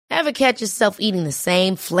Ever catch yourself eating the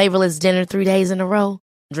same flavorless dinner 3 days in a row?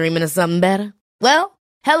 Dreaming of something better? Well,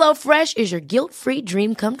 HelloFresh is your guilt-free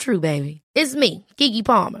dream come true, baby. It's me, Keke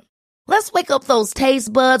Palmer. Let's wake up those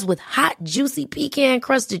taste buds with hot, juicy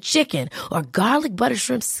pecan-crusted chicken or garlic butter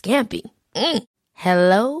shrimp scampi.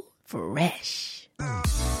 Hello Fresh.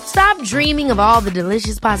 Stop dreaming of all the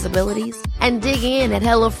delicious possibilities and dig in at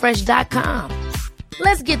HelloFresh.com.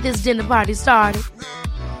 Let's get this dinner party started.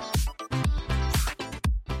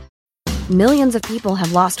 Millions of people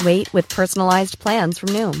have lost weight with personalized plans from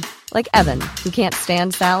Noom. Like Evan, who can't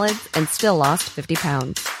stand salads and still lost 50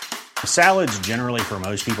 pounds. Salads generally for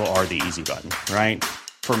most people are the easy button, right?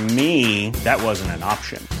 For me, that wasn't an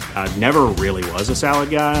option. I never really was a salad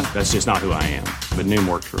guy. That's just not who I am. But Noom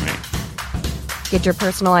worked for me. Get your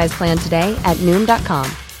personalized plan today at Noom.com.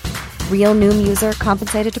 Real Noom user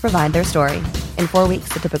compensated to provide their story. In 4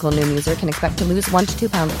 weeks, the typical Noom user can expect to lose 1 to 2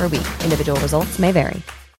 pounds per week. Individual results may vary.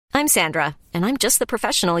 I'm Sandra, and I'm just the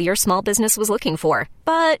professional your small business was looking for.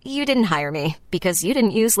 But you didn't hire me because you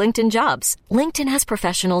didn't use LinkedIn Jobs. LinkedIn has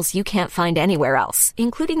professionals you can't find anywhere else,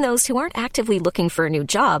 including those who aren't actively looking for a new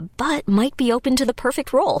job, but might be open to the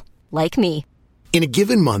perfect role, like me. In a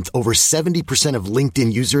given month, over 70% of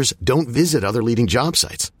LinkedIn users don't visit other leading job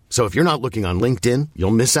sites. So if you're not looking on LinkedIn,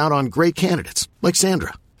 you'll miss out on great candidates, like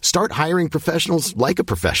Sandra. Start hiring professionals like a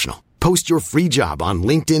professional. Post your free job on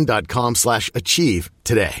linkedin.com/achieve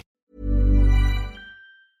today.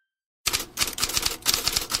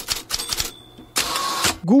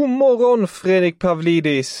 God morgon Fredrik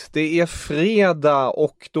Pavlidis, det är fredag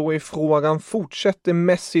och då är frågan, fortsätter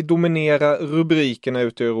Messi dominera rubrikerna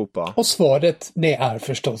ute i Europa? Och svaret det är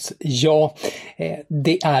förstås ja.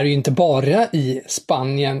 Det är ju inte bara i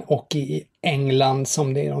Spanien och i England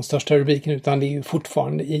som det är de största rubrikerna, utan det är ju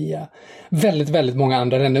fortfarande i väldigt, väldigt många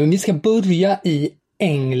andra länder. Men vi ska börja i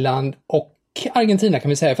England och Argentina kan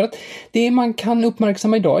vi säga, för att det man kan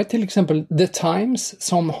uppmärksamma idag är till exempel The Times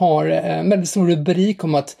som har en väldigt stor rubrik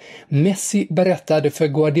om att Messi berättade för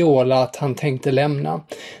Guardiola att han tänkte lämna. Det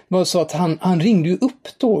var så att han ringde ju upp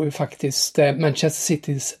då faktiskt Manchester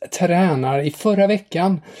Citys tränare i förra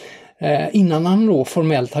veckan innan han då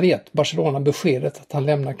formellt hade gett Barcelona beskedet att han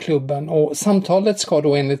lämnar klubben, och samtalet ska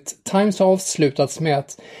då enligt Times ha avslutats med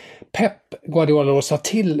att Pep Guardiola då sa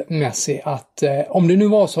till Messi att om det nu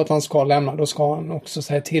var så att han ska lämna, då ska han också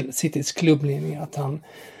säga till Citys klubbledning att han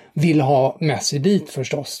vill ha Messi dit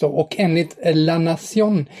förstås då. Och enligt La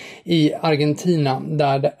Nación i Argentina,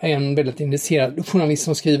 där det är en väldigt intresserad journalist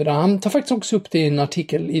som skriver det, han tar faktiskt också upp det i en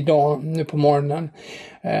artikel idag nu på morgonen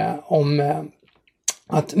om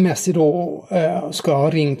att Messi då ska ha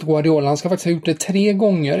ringt Guardiola. Han ska faktiskt ha gjort det 3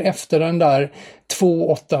 gånger efter den där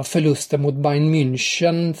 2-8 förlusten mot Bayern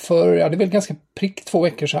München för, det är väl ganska prick 2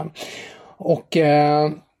 veckor sedan. Och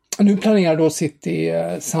nu planerar då City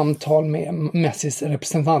samtal med Messis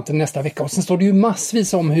representanter nästa vecka. Och sen står det ju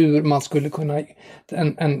massvis om hur man skulle kunna,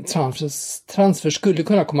 en transfer skulle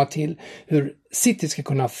kunna komma till, hur City ska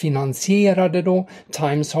kunna finansiera det då.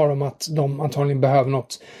 Times har om att de antagligen behöver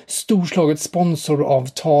något storslaget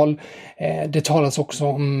sponsoravtal. Det talas också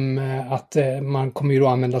om att man kommer ju då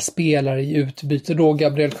använda spelare i utbyte då.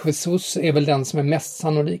 Gabriel Jesus är väl den som är mest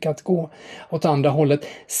sannolik att gå åt andra hållet.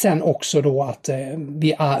 Sen också då att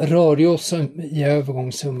vi rör oss i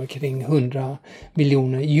övergångssummor kring 100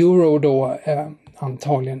 miljoner euro då,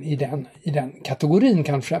 antagligen i den kategorin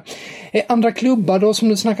kanske. Andra klubbar då som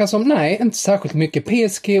det snackas om, nej, inte särskilt mycket.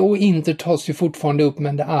 PSG och Inter tas ju fortfarande upp,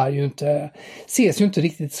 men det är ju inte, ses ju inte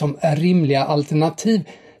riktigt som rimliga alternativ.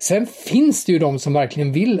 Sen finns det ju de som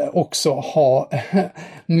verkligen vill också ha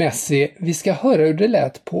Messi. Vi ska höra hur det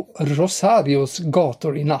lät på Rosarios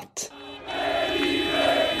gator i natt.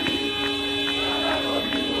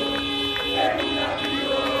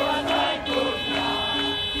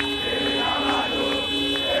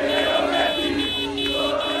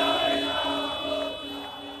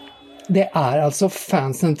 Det är alltså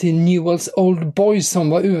fansen till Newell's Old Boys som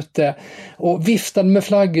var ute och viftade med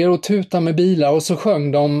flaggor och tutade med bilar, och så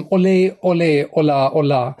sjöng de olé, olé, ola,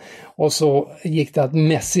 ola. Och så gick det att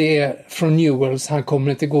Messi är från Newells, han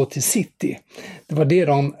kommer inte gå till City. Det var det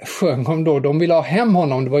de sjöng om då. De ville ha hem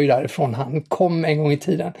honom, det var ju därifrån han kom en gång i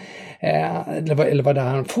tiden. Eller var där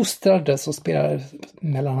han fostrades och spelade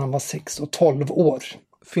mellan han var 6 och 12 år.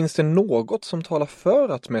 Finns det något som talar för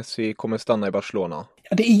att Messi kommer stanna i Barcelona?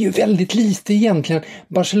 Ja, det är ju väldigt lite egentligen.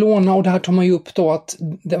 Barcelona, och det här tar man ju upp då, att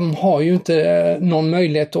de har ju inte någon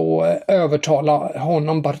möjlighet att övertala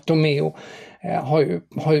honom. Bartomeu har ju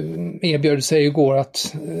erbjöd sig igår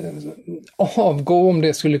att avgå om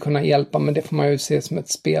det skulle kunna hjälpa, men det får man ju se som ett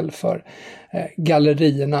spel för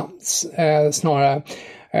gallerierna snarare.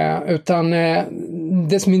 Utan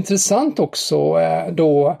det som är intressant också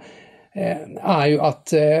då är ju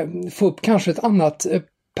att få upp kanske ett annat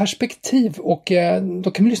perspektiv, och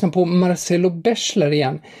då kan vi lyssna på Marcelo Bechler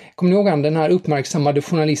igen. Kommer ni ihåg han, den här uppmärksammade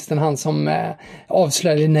journalisten, han som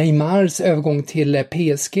avslöjade Neymars övergång till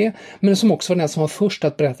PSG, men som också var den som var först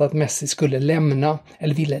att berätta att Messi skulle lämna,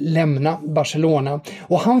 eller ville lämna Barcelona.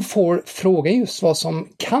 Och han får fråga just vad som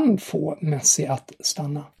kan få Messi att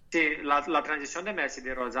stanna. La transición de Messi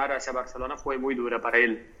de Rosario hacia Barcelona fue muy dura para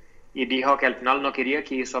él y dijo que al final no quería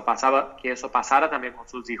que eso pasara también con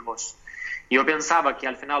sus hijos. Yo pensaba que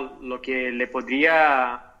al final lo que le podría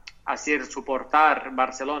hacer soportar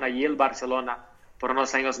Barcelona y el Barcelona por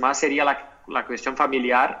unos años más sería la cuestión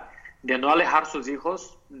familiar, de no alejar sus hijos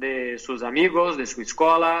de sus amigos, de su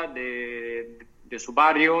escuela, de su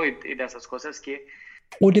barrio y de esas cosas que...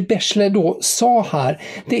 Och det Bechler då sa här,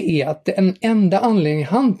 det är att den enda anledningen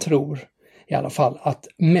han tror i alla fall att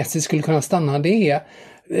Messi skulle kunna stanna, det är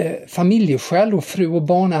familjeskäl, och fru och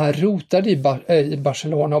barn är rotade i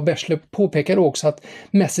Barcelona. Och Bechler påpekar också att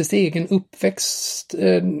Messis egen uppväxt,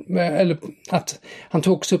 eller att han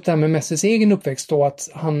tog också upp det här med Messis egen uppväxt då, att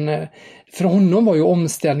han, för honom var ju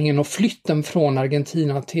omställningen och flytten från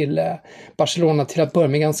Argentina till Barcelona till att börja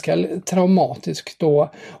med ganska traumatisk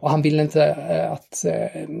då, och han ville inte att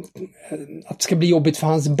det ska bli jobbigt för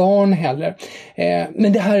hans barn heller.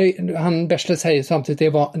 Men det här, Bechler säger samtidigt,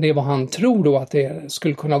 det är vad han tror då att det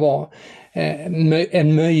skulle kunna vara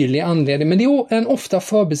en möjlig anledning. Men det är en ofta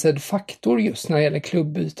förbisedd faktor just när det gäller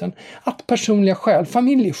klubbyten, att personliga skäl,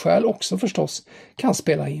 familjeskäl också förstås kan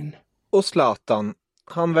spela in. Och Zlatan,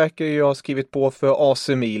 han verkar ju ha skrivit på för AC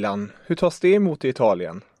Milan. Hur tas det emot i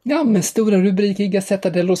Italien? Ja, med stora rubriker i Gazzetta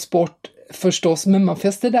dello Sport förstås, men man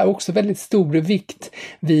fäster där också väldigt stor vikt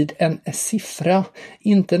vid en siffra.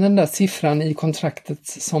 Inte den där siffran i kontraktet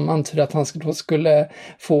som antyder att han då skulle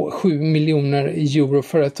få 7 miljoner euro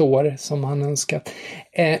för ett år som han önskat.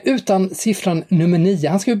 Utan siffran nummer 9.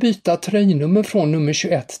 Han ska byta tröjnummer från nummer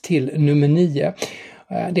 21 till nummer 9.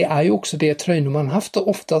 Det är ju också det tröjnummer man haft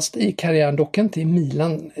oftast i karriären, dock inte i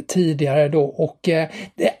Milan tidigare då, och det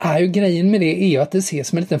är ju grejen med det är ju att det ses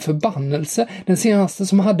som en liten förbannelse. Den senaste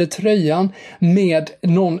som hade tröjan med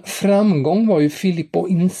någon framgång var ju Filippo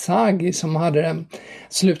Inzaghi som hade den,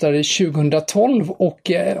 slutade 2012,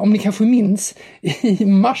 och om ni kanske minns, i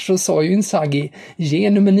mars så sa ju Inzaghi ge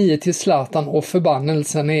nummer 9 till Zlatan och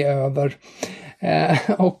förbannelsen är över.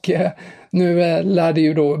 Nu lär det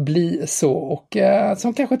ju då bli så, och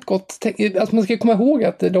som kanske ett gott alltså man ska komma ihåg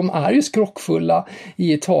att de är ju skrockfulla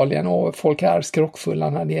i Italien, och folk är skrockfulla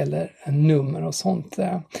när det gäller nummer och sånt.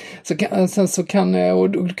 Och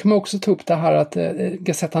då kan man också ta upp det här att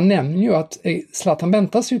Gazzetta nämner ju att Zlatan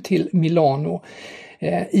väntas ju till Milano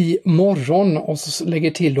i morgon, och så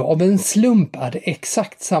lägger till då, av en slump är det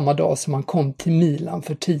exakt samma dag som han kom till Milan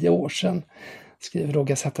för 10 år sedan. Skriver då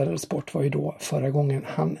Gazzetta dello Sport, var ju då förra gången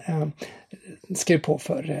han skrev på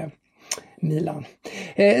för Milan.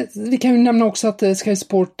 Vi kan ju nämna också att Sky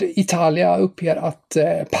Sport Italia uppger att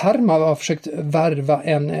Parma har försökt värva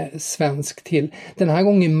en svensk till. Den här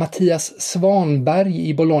gången Mattias Svanberg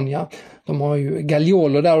i Bologna. De har ju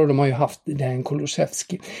Gagliolo där och de har ju haft den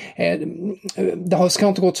Kulusevski. Det ska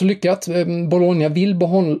inte gått så lyckat. Bologna vill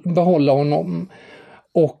behålla honom.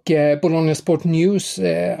 Och Bologna Sport News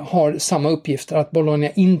har samma uppgifter, att Bologna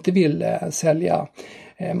inte vill sälja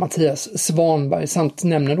Mattias Svanberg, samt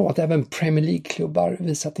nämner då att även Premier League-klubbar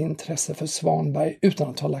visat intresse för Svanberg utan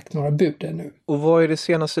att ha lagt några bud ännu. Och vad är det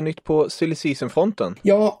senaste nytt på silly season-fronten?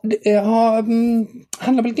 Ja, det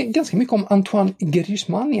handlar väl ganska mycket om Antoine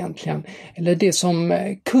Griezmann egentligen. Eller det som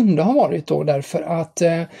kunde ha varit då, därför att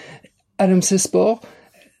RMC Sport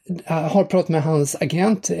har pratat med hans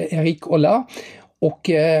agent Eric Ola. Och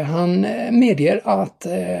han medger att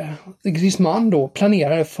Griezmann då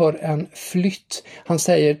planerar för en flytt. Han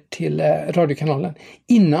säger till radiokanalen: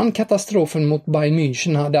 innan katastrofen mot Bayern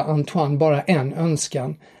München hade Antoine bara en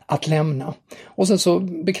önskan, att lämna. Och sen så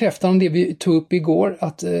bekräftar han det vi tog upp igår,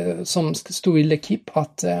 att som stod i L'Equipe,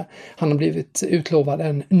 att han har blivit utlovad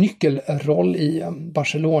en nyckelroll i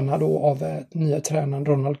Barcelona då av nya tränaren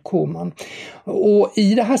Ronald Koeman. Och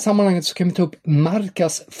i det här sammanhanget så kan vi ta upp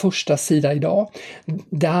Marcas första sida idag.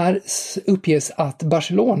 Där uppges att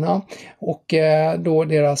Barcelona och då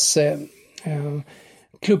deras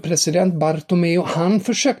klubbpresident Bartomeu, han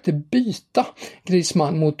försökte byta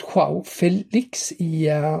Griezmann mot Joao Felix i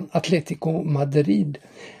Atlético Madrid,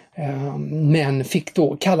 men fick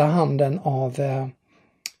då kalla handen av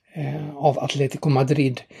Atlético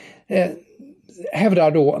Madrid.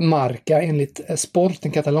 Hävdar då Marca, enligt Sport,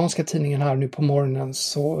 den katalanska tidningen här nu på morgonen,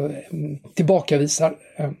 så tillbakavisar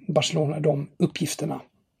Barcelona de uppgifterna.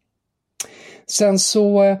 Sen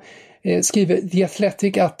så skriver The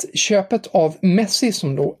Athletic att köpet av Messi,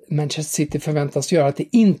 som då Manchester City förväntas göra, att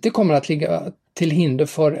det inte kommer att ligga till hinder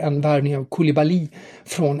för en värvning av Koulibaly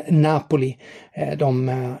från Napoli. De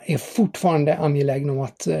är fortfarande angelägna om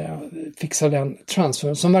att fixa den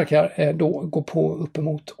transfer som verkar då gå på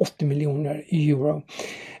uppemot 80 miljoner euro.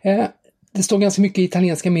 Det står ganska mycket i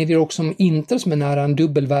italienska medier också om Inter som är nära en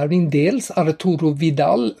dubbelvärvning. Dels Arturo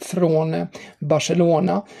Vidal från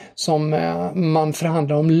Barcelona som man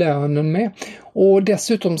förhandlar om lönen med. Och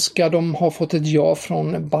dessutom ska de ha fått ett ja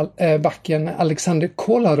från backen Alexander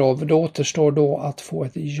Kolarov. Det återstår då att få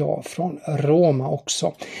ett ja från Roma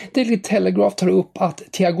också. Daily Telegraph tar upp att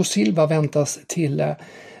Thiago Silva väntas till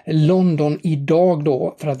London idag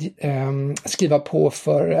då för att skriva på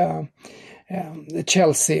för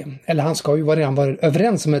Chelsea, eller han ska ju redan vara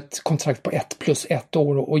överens om ett kontrakt på 1+1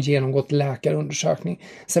 år och genomgått läkarundersökning.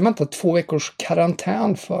 Sen väntar 2 veckors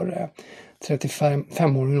karantän för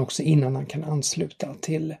 35-åringen också innan han kan ansluta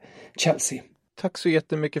till Chelsea. Tack så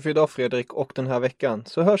jättemycket för idag Fredrik och den här veckan.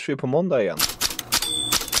 Så hörs vi på måndag igen.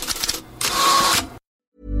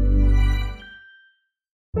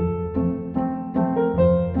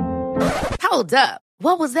 Hold up.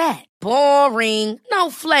 What was that? Boring. No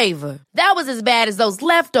flavor. That was as bad as those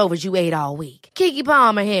leftovers you ate all week. Keke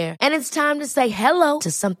Palmer here, and it's time to say hello to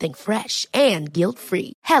something fresh and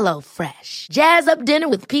guilt-free. Hello Fresh. Jazz up dinner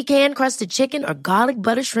with pecan-crusted chicken or garlic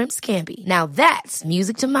butter shrimp scampi. Now that's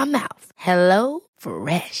music to my mouth. Hello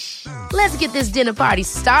Fresh. Let's get this dinner party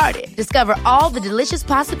started. Discover all the delicious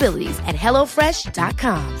possibilities at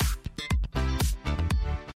HelloFresh.com.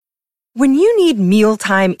 When you need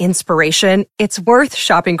mealtime inspiration, it's worth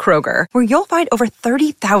shopping Kroger, where you'll find over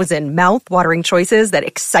 30,000 mouth-watering choices that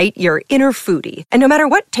excite your inner foodie. And no matter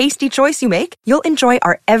what tasty choice you make, you'll enjoy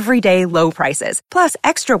our everyday low prices, plus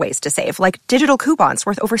extra ways to save, like digital coupons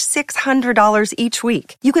worth over $600 each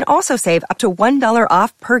week. You can also save up to $1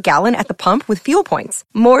 off per gallon at the pump with fuel points.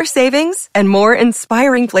 More savings and more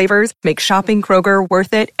inspiring flavors make shopping Kroger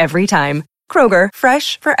worth it every time. Kroger,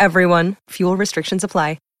 fresh for everyone. Fuel restrictions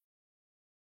apply.